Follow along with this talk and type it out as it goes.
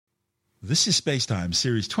This is Spacetime,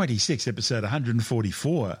 Series 26, Episode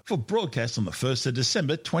 144, for broadcast on the 1st of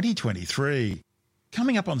December 2023.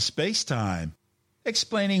 Coming up on Spacetime,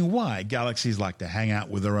 explaining why galaxies like to hang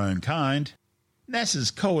out with their own kind.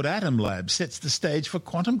 NASA's Cold Atom Lab sets the stage for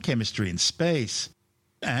quantum chemistry in space.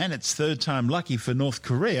 And it's third time lucky for North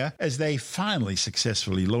Korea as they finally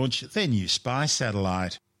successfully launch their new spy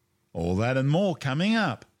satellite. All that and more coming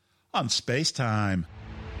up on Spacetime.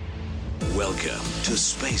 Welcome to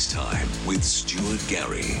Spacetime with Stuart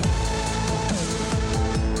Gary.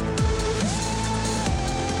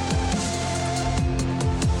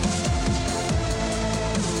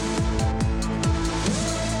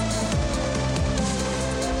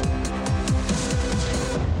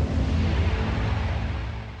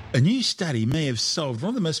 A new study may have solved one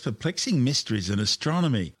of the most perplexing mysteries in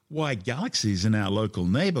astronomy: why galaxies in our local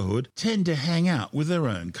neighbourhood tend to hang out with their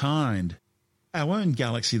own kind. Our own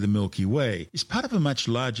galaxy, the Milky Way, is part of a much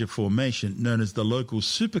larger formation known as the local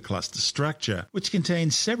supercluster structure, which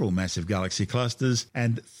contains several massive galaxy clusters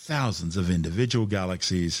and thousands of individual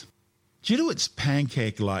galaxies. Due to its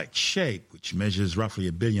pancake-like shape, which measures roughly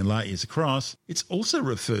 1 billion light-years across, it's also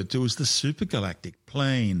referred to as the supergalactic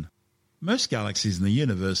plane. Most galaxies in the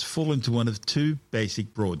universe fall into one of two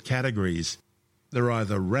basic broad categories. They're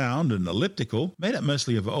either round and elliptical, made up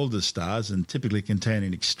mostly of older stars and typically contain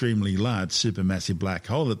an extremely large supermassive black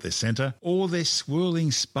hole at their centre, or they're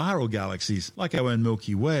swirling spiral galaxies like our own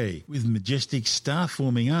Milky Way, with majestic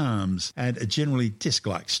star-forming arms and a generally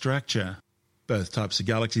disk-like structure. Both types of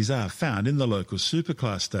galaxies are found in the local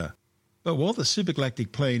supercluster. But while the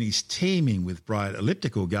supergalactic plane is teeming with bright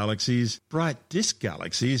elliptical galaxies, bright disk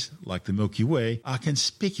galaxies, like the Milky Way, are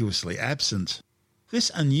conspicuously absent.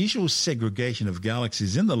 This unusual segregation of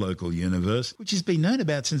galaxies in the local universe, which has been known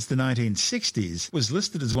about since the 1960s, was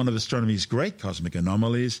listed as one of astronomy's great cosmic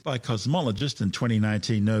anomalies by cosmologist and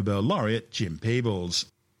 2019 Nobel laureate Jim Peebles.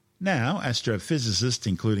 Now, astrophysicists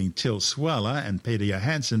including Till Swallow and Peter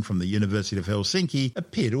Johansson from the University of Helsinki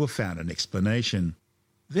appear to have found an explanation.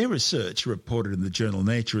 Their research, reported in the journal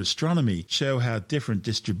Nature Astronomy, show how different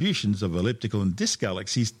distributions of elliptical and disk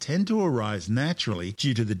galaxies tend to arise naturally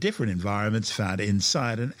due to the different environments found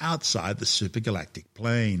inside and outside the supergalactic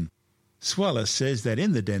plane. Swallow says that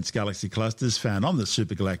in the dense galaxy clusters found on the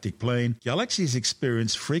supergalactic plane, galaxies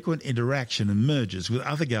experience frequent interaction and mergers with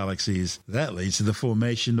other galaxies. That leads to the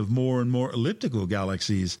formation of more and more elliptical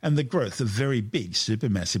galaxies and the growth of very big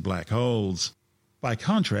supermassive black holes. By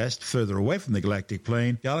contrast, further away from the galactic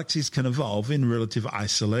plane, galaxies can evolve in relative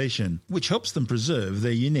isolation, which helps them preserve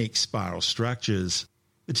their unique spiral structures.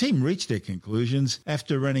 The team reached their conclusions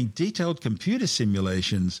after running detailed computer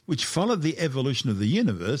simulations, which followed the evolution of the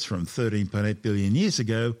universe from 13.8 billion years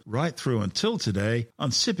ago right through until today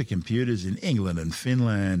on supercomputers in England and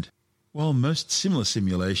Finland. While most similar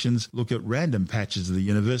simulations look at random patches of the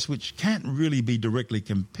universe which can't really be directly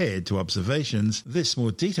compared to observations, this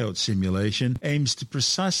more detailed simulation aims to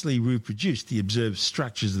precisely reproduce the observed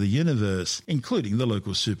structures of the universe, including the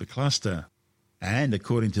local supercluster. And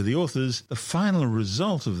according to the authors, the final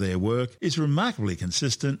result of their work is remarkably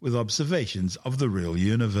consistent with observations of the real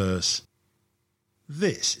universe.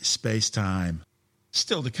 This is Spacetime.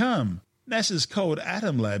 Still to come, NASA's Cold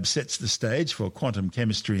Atom Lab sets the stage for quantum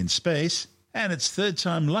chemistry in space, and it's third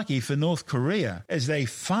time lucky for North Korea as they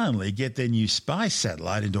finally get their new spy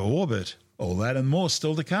satellite into orbit. All that and more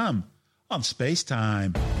still to come on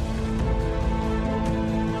Spacetime.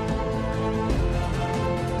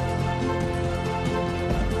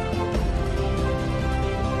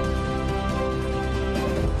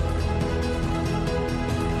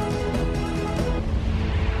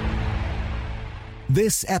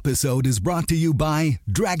 This episode is brought to you by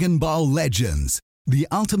Dragon Ball Legends, the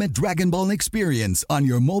ultimate Dragon Ball experience on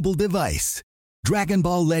your mobile device. Dragon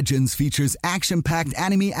Ball Legends features action-packed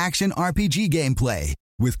anime action RPG gameplay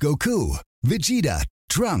with Goku, Vegeta,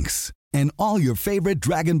 Trunks, and all your favorite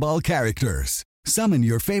Dragon Ball characters. Summon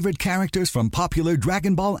your favorite characters from popular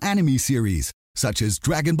Dragon Ball anime series, such as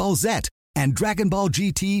Dragon Ball Z and Dragon Ball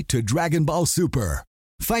GT to Dragon Ball Super.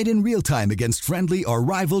 Fight in real time against friendly or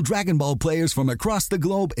rival Dragon Ball players from across the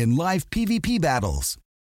globe in live PvP battles.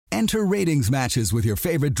 Enter ratings matches with your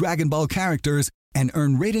favorite Dragon Ball characters and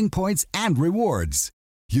earn rating points and rewards.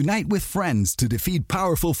 Unite with friends to defeat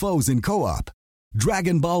powerful foes in co-op.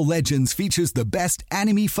 Dragon Ball Legends features the best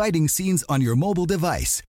anime fighting scenes on your mobile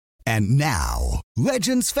device. And now,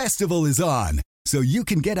 Legends Festival is on, so you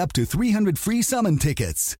can get up to 300 free summon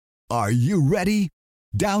tickets. Are you ready?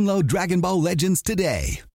 Download Dragon Ball Legends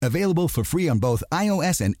today. Available for free on both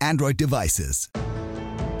iOS and Android devices.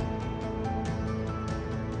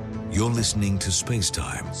 You're listening to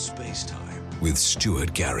Spacetime with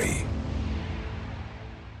Stuart Gary.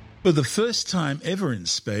 For the first time ever in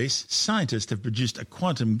space, scientists have produced a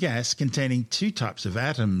quantum gas containing two types of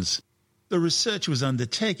atoms. The research was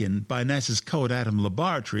undertaken by NASA's Cold Atom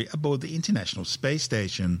Laboratory aboard the International Space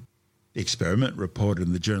Station. The experiment, reported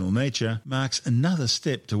in the journal Nature, marks another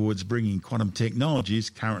step towards bringing quantum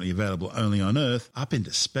technologies currently available only on Earth up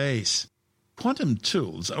into space. Quantum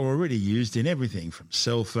tools are already used in everything from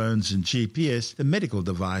cell phones and GPS to medical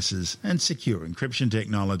devices and secure encryption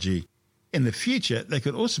technology. In the future, they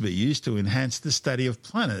could also be used to enhance the study of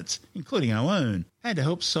planets, including our own, and to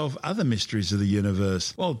help solve other mysteries of the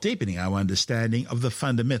universe, while deepening our understanding of the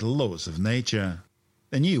fundamental laws of nature.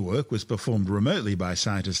 The new work was performed remotely by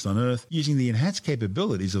scientists on Earth using the enhanced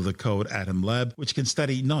capabilities of the Cold Atom Lab, which can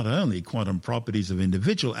study not only quantum properties of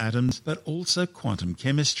individual atoms, but also quantum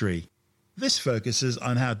chemistry. This focuses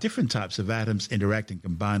on how different types of atoms interact and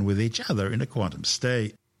combine with each other in a quantum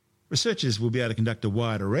state. Researchers will be able to conduct a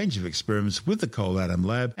wider range of experiments with the Cold Atom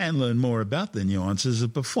Lab and learn more about the nuances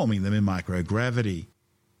of performing them in microgravity.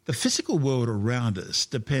 The physical world around us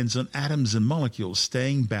depends on atoms and molecules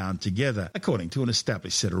staying bound together according to an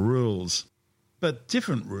established set of rules. But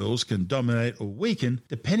different rules can dominate or weaken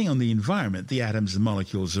depending on the environment the atoms and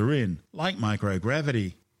molecules are in, like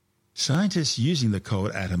microgravity. Scientists using the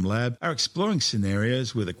Cold Atom Lab are exploring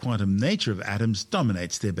scenarios where the quantum nature of atoms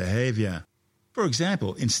dominates their behavior. For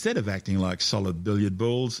example, instead of acting like solid billiard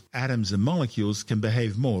balls, atoms and molecules can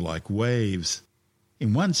behave more like waves.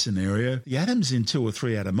 In one scenario, the atoms in 2 or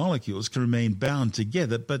 3 atom molecules can remain bound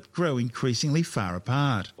together but grow increasingly far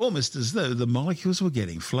apart, almost as though the molecules were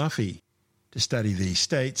getting fluffy. To study these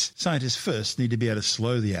states, scientists first need to be able to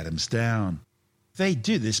slow the atoms down. They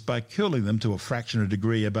do this by cooling them to a fraction of a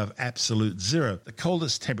degree above absolute zero, the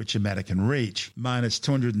coldest temperature matter can reach, minus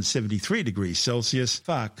 273 degrees Celsius,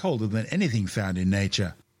 far colder than anything found in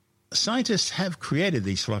nature. Scientists have created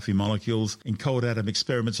these fluffy molecules in cold atom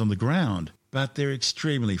experiments on the ground, but they're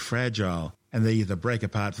extremely fragile, and they either break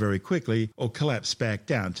apart very quickly or collapse back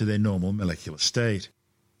down to their normal molecular state.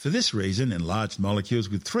 For this reason, enlarged molecules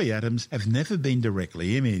with 3 atoms have never been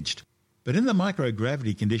directly imaged. But in the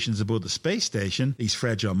microgravity conditions aboard the space station, these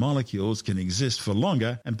fragile molecules can exist for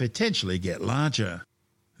longer and potentially get larger.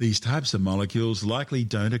 These types of molecules likely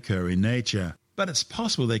don't occur in nature, but it's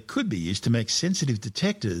possible they could be used to make sensitive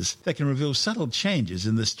detectors that can reveal subtle changes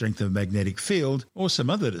in the strength of a magnetic field or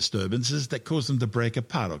some other disturbances that cause them to break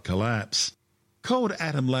apart or collapse. Cold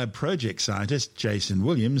Atom Lab project scientist Jason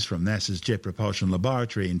Williams from NASA's Jet Propulsion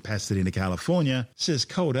Laboratory in Pasadena, California, says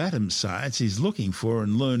cold atom science is looking for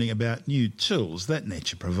and learning about new tools that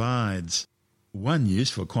nature provides. One use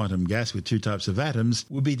for quantum gas with 2 types of atoms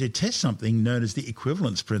would be to test something known as the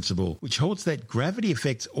equivalence principle, which holds that gravity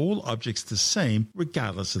affects all objects the same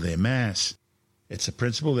regardless of their mass. It's a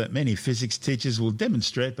principle that many physics teachers will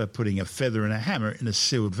demonstrate by putting a feather and a hammer in a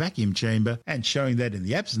sealed vacuum chamber and showing that in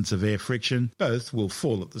the absence of air friction, both will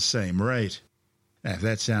fall at the same rate. Now, if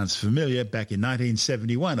that sounds familiar, back in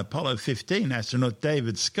 1971, Apollo 15 astronaut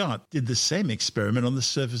David Scott did the same experiment on the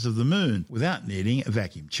surface of the moon without needing a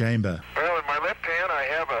vacuum chamber. Well, in my left hand I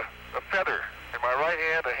have a feather, in my right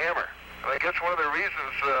hand a hammer. And I guess one of the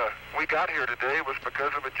reasons we got here today was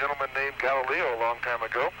because of a gentleman named Galileo a long time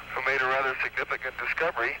ago who made a rather significant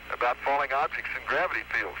discovery about falling objects in gravity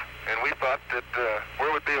fields. And we thought that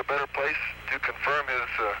where would be a better place to confirm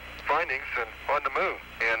his findings than on the moon.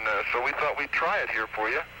 And so we thought we'd try it here for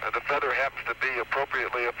you. The feather happens to be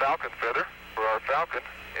appropriately a falcon feather for our falcon.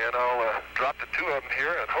 And I'll drop the 2 of them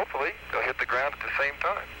here, and hopefully they'll hit the ground at the same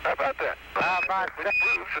time. How about that? Which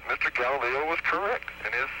proves that Mr. Galileo was correct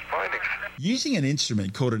in his findings. Using an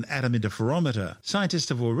instrument called an atom interferometer, scientists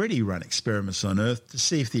have already run experiments on Earth to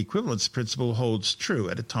see if the equivalence principle holds true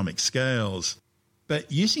at atomic scales. But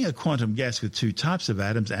using a quantum gas with 2 types of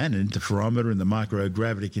atoms and an interferometer in the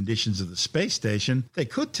microgravity conditions of the space station, they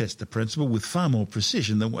could test the principle with far more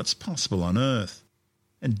precision than what's possible on Earth.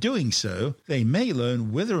 And doing so, they may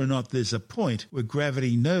learn whether or not there's a point where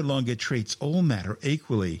gravity no longer treats all matter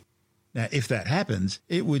equally. Now, if that happens,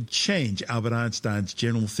 it would change Albert Einstein's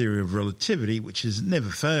general theory of relativity, which has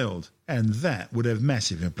never failed, and that would have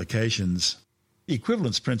massive implications. The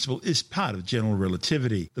equivalence principle is part of general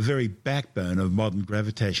relativity, the very backbone of modern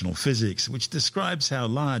gravitational physics, which describes how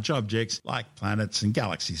large objects like planets and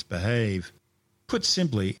galaxies behave. Put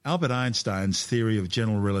simply, Albert Einstein's theory of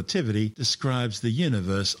general relativity describes the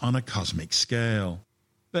universe on a cosmic scale.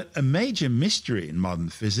 But a major mystery in modern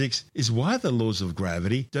physics is why the laws of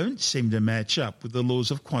gravity don't seem to match up with the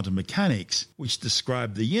laws of quantum mechanics, which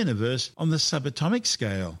describe the universe on the subatomic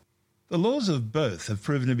scale. The laws of both have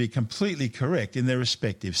proven to be completely correct in their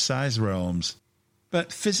respective size realms.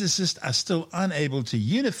 but physicists are still unable to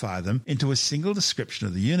unify them into a single description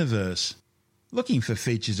of the universe. Looking for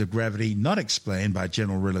features of gravity not explained by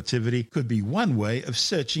general relativity could be one way of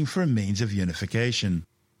searching for a means of unification.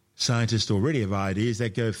 Scientists already have ideas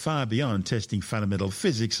that go far beyond testing fundamental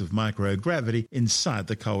physics of microgravity inside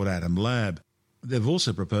the cold atom lab. They've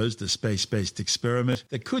also proposed a space-based experiment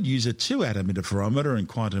that could use a two-atom interferometer and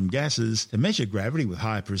quantum gases to measure gravity with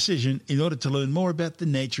high precision in order to learn more about the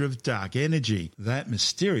nature of dark energy, that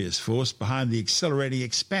mysterious force behind the accelerating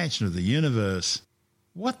expansion of the universe.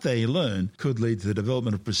 What they learn could lead to the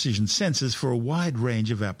development of precision sensors for a wide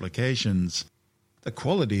range of applications. The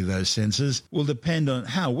quality of those sensors will depend on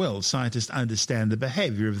how well scientists understand the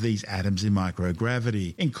behavior of these atoms in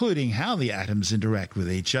microgravity, including how the atoms interact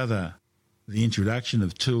with each other. The introduction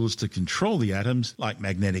of tools to control the atoms, like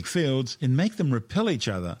magnetic fields, can make them repel each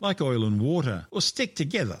other, like oil and water, or stick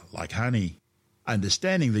together, like honey.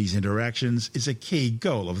 Understanding these interactions is a key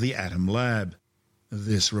goal of the Atom Lab.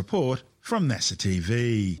 This report from NASA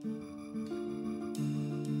TV.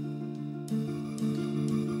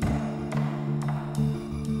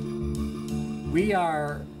 We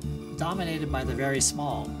are dominated by the very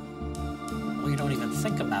small. We don't even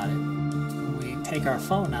think about it. When we take our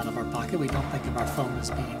phone out of our pocket, we don't think of our phone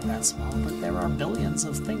as being that small, but there are billions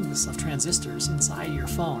of things, of transistors inside your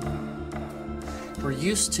phone. We're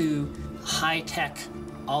used to high-tech,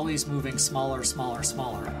 always moving smaller, smaller,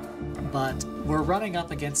 smaller. But we're running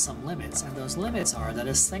up against some limits, and those limits are that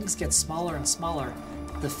as things get smaller and smaller,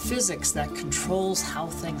 the physics that controls how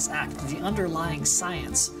things act, the underlying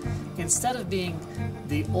science, instead of being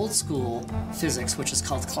the old school physics, which is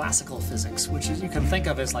called classical physics, which you can think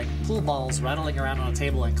of as like pool balls rattling around on a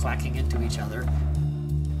table and clacking into each other,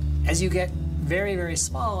 as you get very, very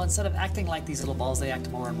small, instead of acting like these little balls, they act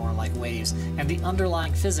more and more like waves. And the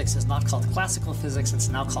underlying physics is not called classical physics, it's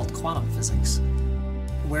now called quantum physics.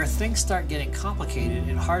 Where things start getting complicated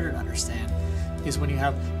and harder to understand is when you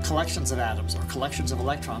have collections of atoms or collections of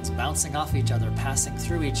electrons bouncing off each other, passing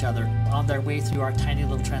through each other on their way through our tiny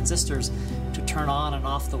little transistors to turn on and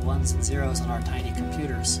off the ones and zeros on our tiny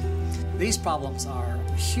computers. These problems are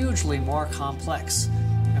hugely more complex,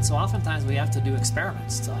 and so oftentimes we have to do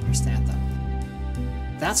experiments to understand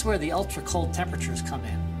them. That's where the ultra-cold temperatures come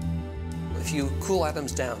in. If you cool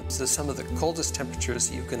atoms down to some of the coldest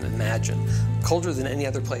temperatures you can imagine, colder than any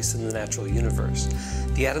other place in the natural universe,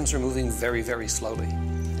 the atoms are moving very, very slowly.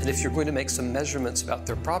 And if you're going to make some measurements about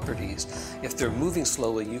their properties, if they're moving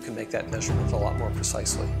slowly, you can make that measurement a lot more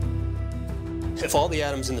precisely. If all the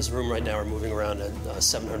atoms in this room right now are moving around at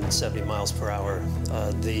 770 miles per hour,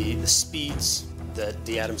 the speeds that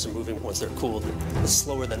the atoms are moving once they're cooled is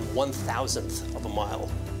slower than 1,000th of a mile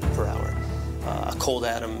per hour. A cold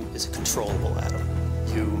atom is a controllable atom.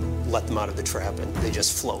 You let them out of the trap and they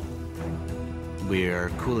just float. We're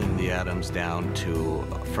cooling the atoms down to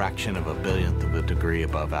a fraction of a billionth of a degree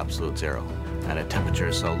above absolute zero. And at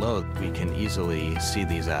temperatures so low, we can easily see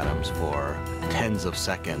these atoms for tens of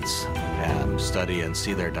seconds and study and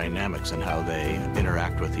see their dynamics and how they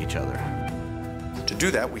interact with each other. To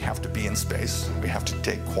do that, we have to be in space. We have to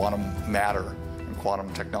take quantum matter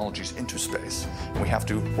quantum technologies into space. And we have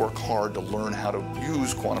to work hard to learn how to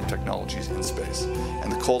use quantum technologies in space.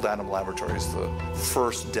 And the Cold Atom Laboratory is the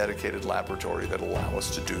first dedicated laboratory that will allow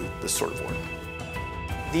us to do this sort of work.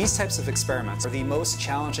 These types of experiments are the most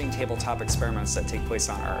challenging tabletop experiments that take place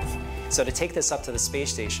on Earth. So to take this up to the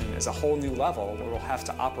space station is a whole new level where we'll have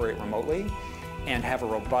to operate remotely and have a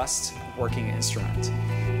robust working instrument.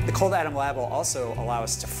 The Cold Atom Lab will also allow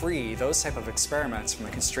us to free those type of experiments from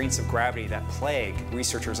the constraints of gravity that plague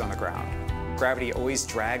researchers on the ground. Gravity always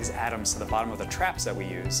drags atoms to the bottom of the traps that we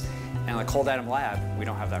use, and in the Cold Atom Lab, we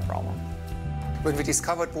don't have that problem. When we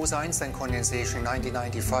discovered Bose-Einstein condensation in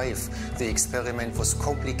 1995, the experiment was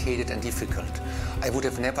complicated and difficult. I would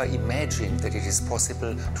have never imagined that it is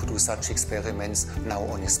possible to do such experiments now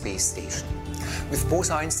on a space station. With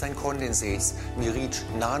Bose-Einstein condensates, we reach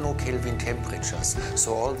nano-Kelvin temperatures,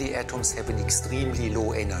 so all the atoms have an extremely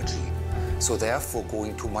low energy. So therefore,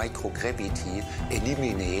 going to microgravity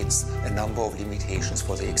eliminates a number of limitations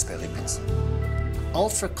for the experiments.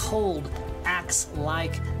 Ultra-cold acts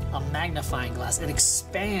like a magnifying glass. It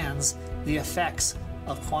expands the effects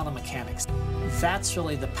of quantum mechanics. That's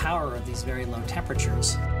really the power of these very low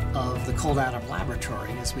temperatures of the Cold Atom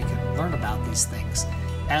Laboratory, as we can learn about these things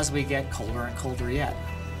as we get colder and colder yet.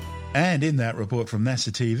 And in that report from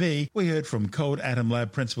NASA TV, we heard from Cold Atom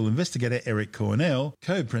Lab Principal Investigator Eric Cornell,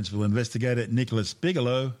 Co-Principal Investigator Nicholas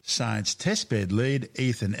Bigelow, Science Testbed Lead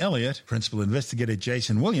Ethan Elliott, Principal Investigator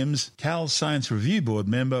Jason Williams, Cal Science Review Board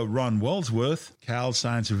member Ron Walsworth, Cal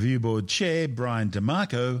Science Review Board Chair Brian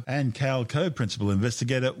DeMarco, and Cal Co-Principal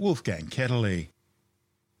Investigator Wolfgang Ketterle.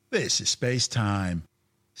 This is Space Time.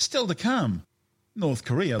 Still to come, North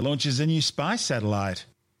Korea launches a new spy satellite.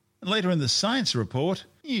 And later in the science report,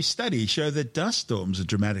 new studies show that dust storms are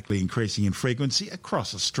dramatically increasing in frequency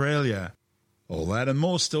across Australia. All that and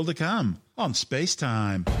more still to come on Space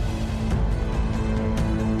Time.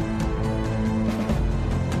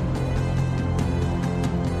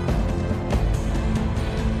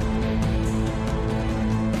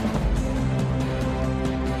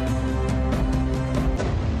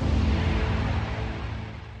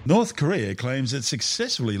 North Korea claims it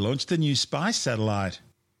successfully launched a new spy satellite.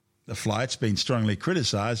 The flight's been strongly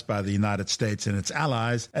criticised by the United States and its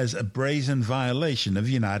allies as a brazen violation of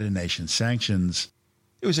United Nations sanctions.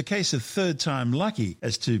 It was a case of third time lucky,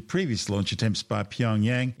 as two previous launch attempts by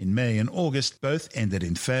Pyongyang in May and August both ended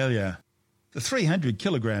in failure. The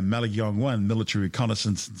 300-kilogram Malagyong-1 military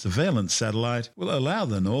reconnaissance and surveillance satellite will allow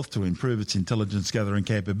the North to improve its intelligence-gathering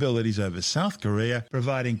capabilities over South Korea,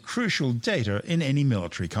 providing crucial data in any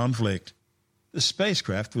military conflict. The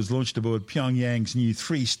spacecraft was launched aboard Pyongyang's new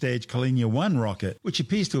three-stage Kalinia-1 rocket, which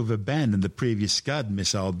appears to have abandoned the previous Scud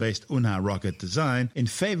missile-based Unha rocket design in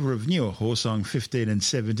favour of newer Hwasong 15 and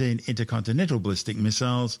 17 intercontinental ballistic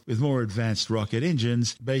missiles with more advanced rocket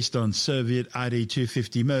engines based on Soviet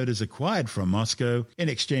ID-250 motors acquired from Moscow in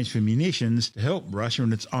exchange for munitions to help Russia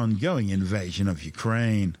in its ongoing invasion of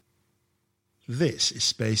Ukraine. This is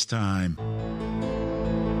Space Time.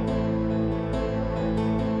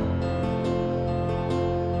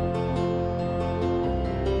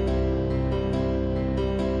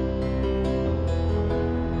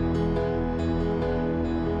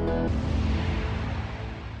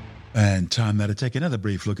 And time now to take another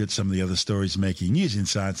brief look at some of the other stories making news in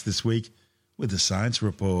science this week with the Science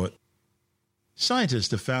Report.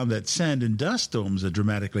 Scientists have found that sand and dust storms are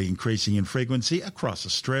dramatically increasing in frequency across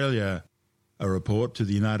Australia. A report to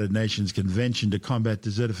the United Nations Convention to Combat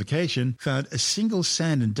Desertification found a single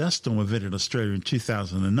sand and dust storm event in Australia in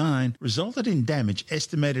 2009 resulted in damage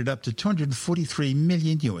estimated up to $243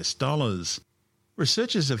 million.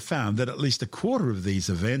 Researchers have found that at least a quarter of these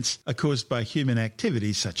events are caused by human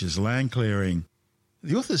activities such as land clearing.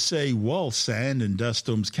 The authors say while sand and dust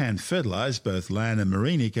storms can fertilise both land and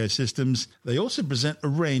marine ecosystems, they also present a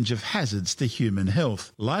range of hazards to human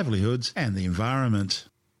health, livelihoods and the environment.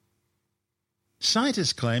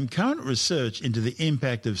 Scientists claim current research into the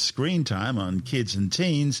impact of screen time on kids and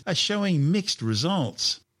teens are showing mixed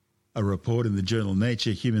results. A report in the journal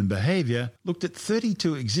Nature Human Behaviour looked at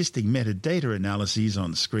 32 existing metadata analyses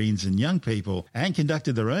on screens in young people and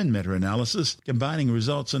conducted their own meta-analysis, combining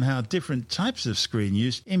results on how different types of screen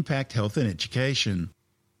use impact health and education.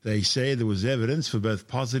 They say there was evidence for both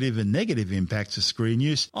positive and negative impacts of screen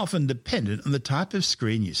use, often dependent on the type of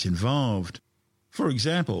screen use involved. For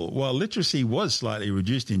example, while literacy was slightly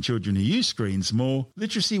reduced in children who use screens more,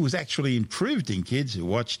 literacy was actually improved in kids who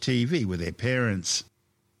watch TV with their parents.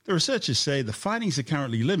 The researchers say the findings are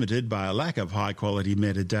currently limited by a lack of high-quality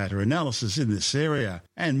metadata analysis in this area,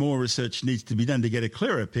 and more research needs to be done to get a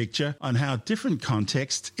clearer picture on how different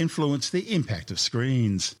contexts influence the impact of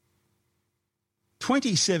screens.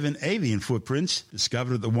 27 avian footprints,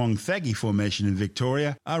 discovered at the Wonthaggi Formation in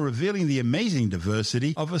Victoria, are revealing the amazing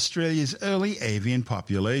diversity of Australia's early avian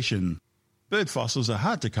population. Bird fossils are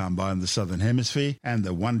hard to come by in the Southern Hemisphere, and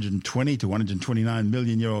the 120 to 129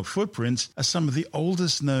 million-year-old footprints are some of the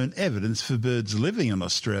oldest known evidence for birds living in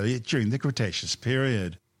Australia during the Cretaceous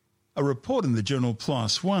period. A report in the journal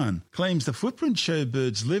PLOS ONE claims the footprints show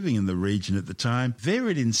birds living in the region at the time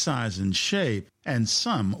varied in size and shape, and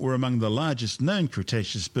some were among the largest known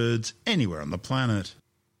Cretaceous birds anywhere on the planet.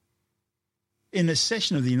 In a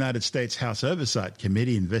session of the United States House Oversight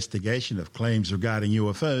Committee investigation of claims regarding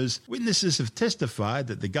UFOs, witnesses have testified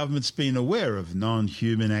that the government's been aware of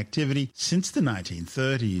non-human activity since the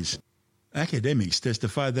 1930s. Academics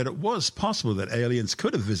testified that it was possible that aliens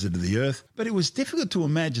could have visited the Earth, but it was difficult to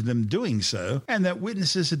imagine them doing so, and that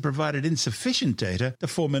witnesses had provided insufficient data to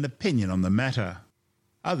form an opinion on the matter.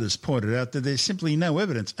 Others pointed out that there's simply no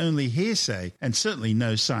evidence, only hearsay, and certainly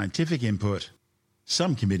no scientific input.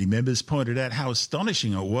 Some committee members pointed out how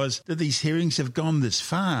astonishing it was that these hearings have gone this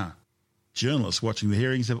far. Journalists watching the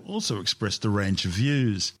hearings have also expressed a range of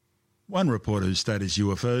views. One reporter who studies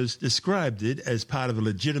UFOs described it as part of a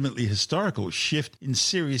legitimately historical shift in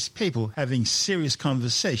serious people having serious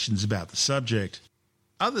conversations about the subject.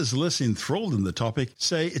 Others less enthralled in the topic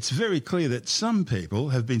say it's very clear that some people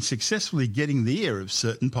have been successfully getting the ear of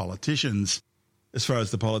certain politicians. As far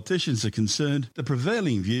as the politicians are concerned, the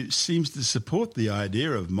prevailing view seems to support the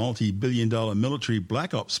idea of multi-billion-dollar military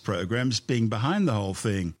black ops programs being behind the whole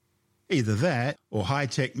thing. Either that, or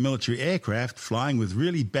high-tech military aircraft flying with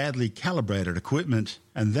really badly calibrated equipment,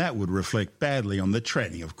 and that would reflect badly on the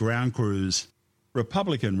training of ground crews.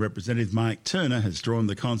 Republican Representative Mike Turner has drawn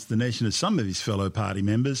the consternation of some of his fellow party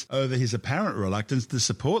members over his apparent reluctance to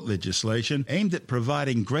support legislation aimed at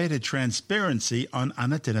providing greater transparency on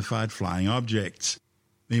unidentified flying objects.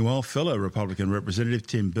 Meanwhile, fellow Republican Representative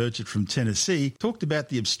Tim Burchett from Tennessee talked about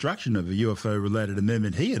the obstruction of a UFO-related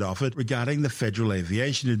amendment he had offered regarding the Federal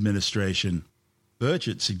Aviation Administration.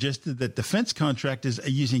 Burchett suggested that defence contractors are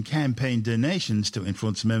using campaign donations to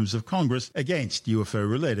influence members of Congress against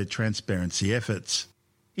UFO-related transparency efforts.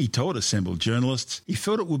 He told assembled journalists he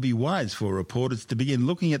thought it would be wise for reporters to begin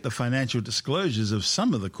looking at the financial disclosures of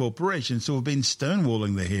some of the corporations who have been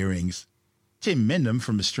stonewalling the hearings. Tim Mendham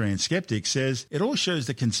from Australian Skeptics says it all shows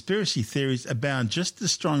that conspiracy theories abound just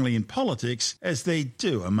as strongly in politics as they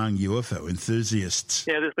do among UFO enthusiasts.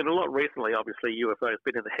 Yeah, there's been a lot recently, obviously. UFO has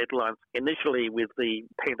been in the headlines, initially with the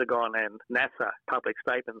Pentagon and NASA public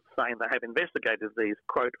statements saying they have investigated these,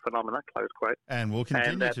 quote, phenomena, close quote. And will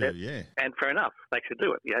continue to, yeah. And fair enough, they should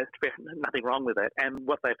do it. Yeah, nothing wrong with that. And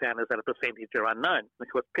what they found is that a percentage are unknown.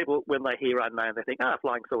 Because people, when they hear unknown, they think,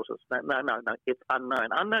 flying saucers. No, it's unknown.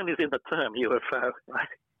 Unknown is in the term UFO, right?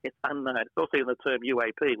 It's unknown. It's also in the term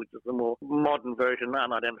UAP, which is the more modern version,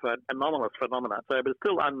 unidentified anomalous phenomena. So, but it's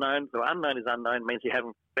still unknown. So unknown is unknown means you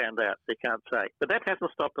haven't found out. So you can't say. But that hasn't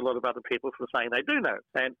stopped a lot of other people from saying they do know.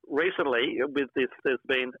 And recently, with this, there's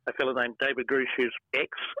been a fellow named David Grush, who's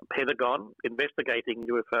ex-Pentagon, investigating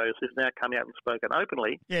UFOs, who's now come out and spoken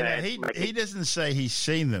openly. Yeah, he doesn't say he's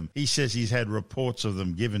seen them. He says he's had reports of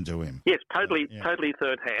them given to him. Yes, totally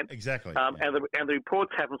third hand. Exactly. And the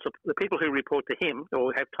reports haven't, the people who report to him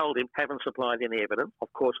or have told him haven't supplied any evidence. Of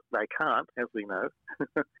course, they can't, as we know.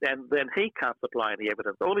 And then he can't supply any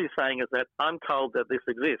evidence. All he's saying is that I'm told that this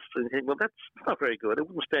exists. And you think, well, that's not very good. It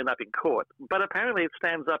wouldn't stand up in court. But apparently it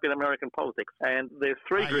stands up in American politics. And there's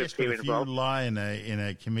three groups here involved. If you lie in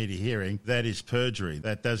a committee hearing, that is perjury.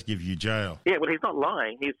 That does give you jail. Yeah, well, he's not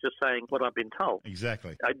lying. He's just saying what I've been told.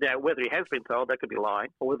 Exactly. Now, whether he has been told, that could be lying.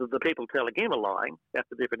 Or whether the people telling him are lying, that's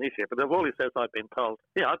a different issue. But if all he says, I've been told,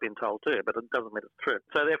 yeah, I've been told too, but it doesn't mean it's true.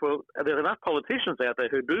 So therefore, there's enough politicians out there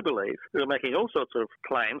who do believe, who are making all sorts of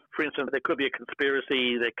claims. For instance, there could be a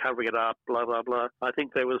conspiracy, they're covering it up, blah, blah, blah. I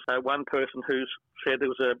think there was one person who said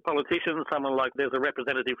there was a politician, someone like there's a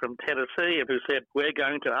representative from Tennessee who said, we're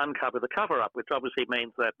going to uncover the cover-up, which obviously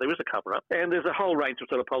means that there is a cover-up. And there's a whole range of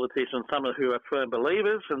sort of politicians, some who are firm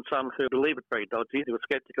believers and some who believe it's very dodgy, who are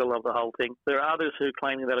sceptical of the whole thing. There are others who are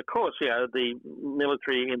claiming that, of course, the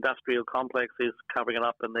military-industrial complex is covering it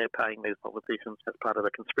up and they're paying these politicians as part of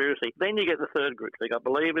a conspiracy. Then you get the third group. So you got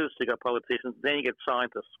believers, you got politicians, then you get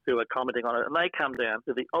scientists who are commenting on it, and they come down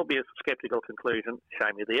to the obvious skeptical conclusion,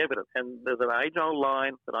 show me the evidence. And there's an age-old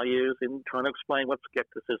line that I use in trying to explain what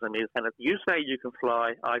skepticism is, and if you say you can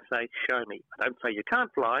fly, I say, show me. I don't say you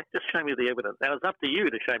can't fly, just show me the evidence. Now, it's up to you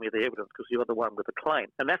to show me the evidence because you're the one with the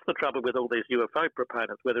claim. And that's the trouble with all these UFO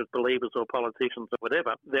proponents, whether it's believers or politicians or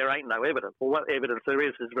whatever, there ain't no evidence. Well, what evidence there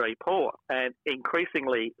is very poor and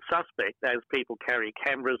increasingly suspect as people carry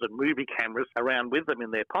cameras and movie cameras around with them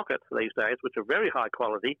in their pockets these days, which are very high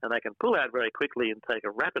quality, and they can pull out very quickly and take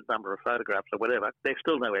a rapid number of photographs or whatever. There's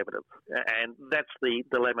still no evidence. And that's the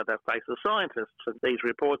dilemma that faces scientists. And these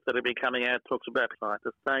reports that have been coming out talks about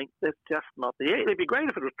scientists saying there's just not the evidence. It'd be great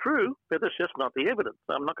if it was true, but there's just not the evidence.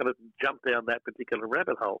 So I'm not going to jump down that particular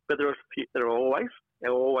rabbit hole. But there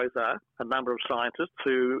always are a number of scientists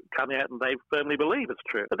who come out and they firmly believe it's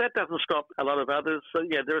true. But that doesn't stop a lot of others. So,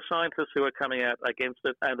 yeah, there are scientists who are coming out against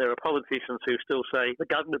it, and there are politicians who still say the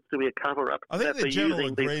government's doing a cover-up. I think the general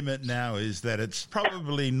agreement now is that it's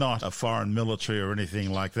probably not a foreign military or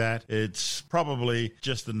anything like that. It's probably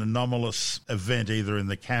just an anomalous event, either in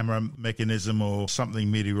the camera mechanism or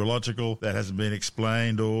something meteorological that hasn't been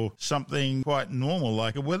explained, or something quite normal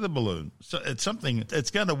like a weather balloon. So it's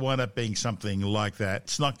going to wind up being something like that.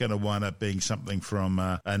 It's not going to wind up being something from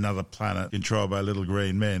another planet controlled by little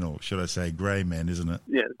green men, or should I say grey men, isn't it?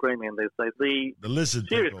 Yeah, grey men these days. The lizard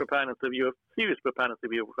serious people. proponents of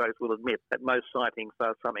UFOs will admit that most sightings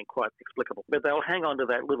are something quite explicable. But they'll hang on to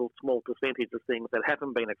that little small percentage of things that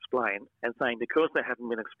haven't been explained and saying because they haven't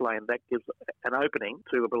been explained, that gives an opening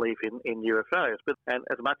to a belief in UFOs. And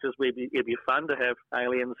as much as it'd be fun to have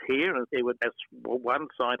aliens here, and it would, as one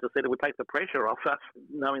scientist said, it would take the pressure off us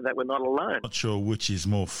knowing that we're not alone. Not sure which is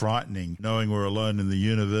more frightening, knowing we're alone in the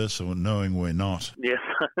universe or knowing we're not. Yes.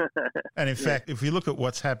 And in fact, if we look at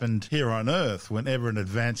what's happened here on Earth, whenever an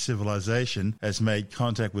advanced civilization has made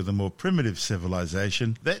contact with a more primitive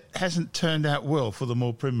civilization, that hasn't turned out well for the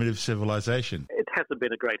more primitive civilization. It hasn't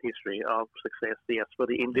been a great history of success, yes, for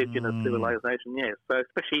the indigenous civilization, yes. So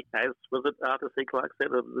especially, as was it Arthur C. Clarke said,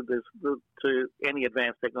 to any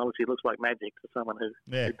advanced technology looks like magic to someone who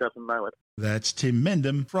doesn't know it. That's Tim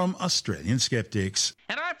Mendham from Australian Skeptics.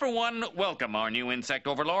 And I, for one, welcome our new insect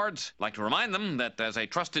overlords. Like to remind them that as a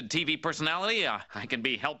trusted TV personality, I can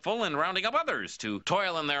be helpful in rounding up others to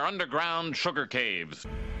toil in their underground sugar caves.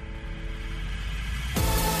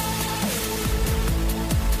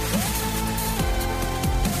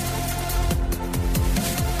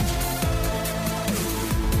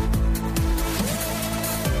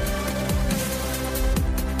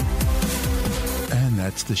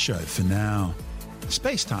 That's the show for now.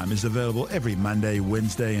 Spacetime is available every Monday,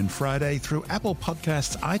 Wednesday and Friday through Apple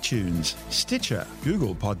Podcasts, iTunes, Stitcher,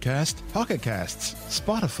 Google Podcast, Pocket Casts,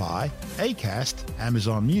 Spotify, Acast,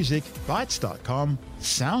 Amazon Music, Bytes.com,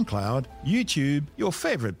 SoundCloud, YouTube, your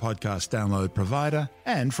favourite podcast download provider,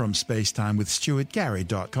 and from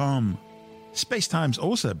spacetimewithstuartgary.com. Spacetime's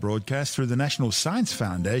also broadcast through the National Science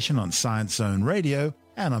Foundation on Science Zone Radio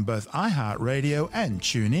and on both iHeartRadio and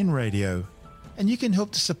TuneIn Radio. And you can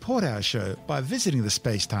help to support our show by visiting the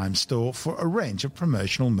Spacetime store for a range of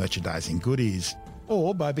promotional merchandising goodies,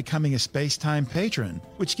 or by becoming a Spacetime patron,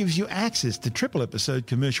 which gives you access to triple-episode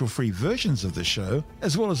commercial-free versions of the show,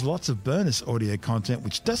 as well as lots of bonus audio content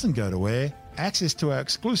which doesn't go to air, access to our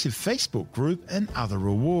exclusive Facebook group, and other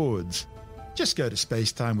rewards. Just go to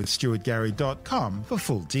spacetimewithstuartgary.com for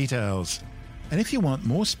full details. And if you want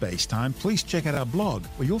more Spacetime, please check out our blog,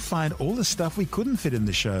 where you'll find all the stuff we couldn't fit in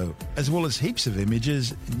the show, as well as heaps of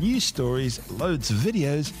images, news stories, loads of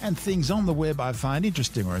videos, and things on the web I find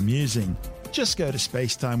interesting or amusing. Just go to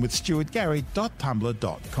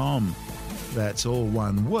spacetimewithstuartgary.tumblr.com. That's all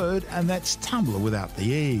one word, and that's Tumblr without the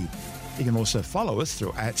E. You can also follow us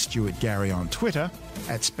through @StuartGary on Twitter,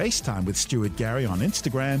 @SpaceTimeWithStuartGary on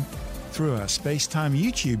Instagram, through our Spacetime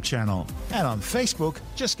YouTube channel, and on Facebook,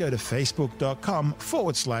 just go to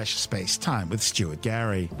facebook.com/Spacetime with Stuart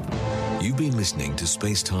Gary. You've been listening to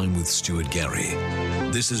Spacetime with Stuart Gary.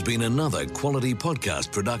 This has been another quality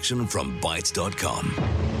podcast production from Bytes.com.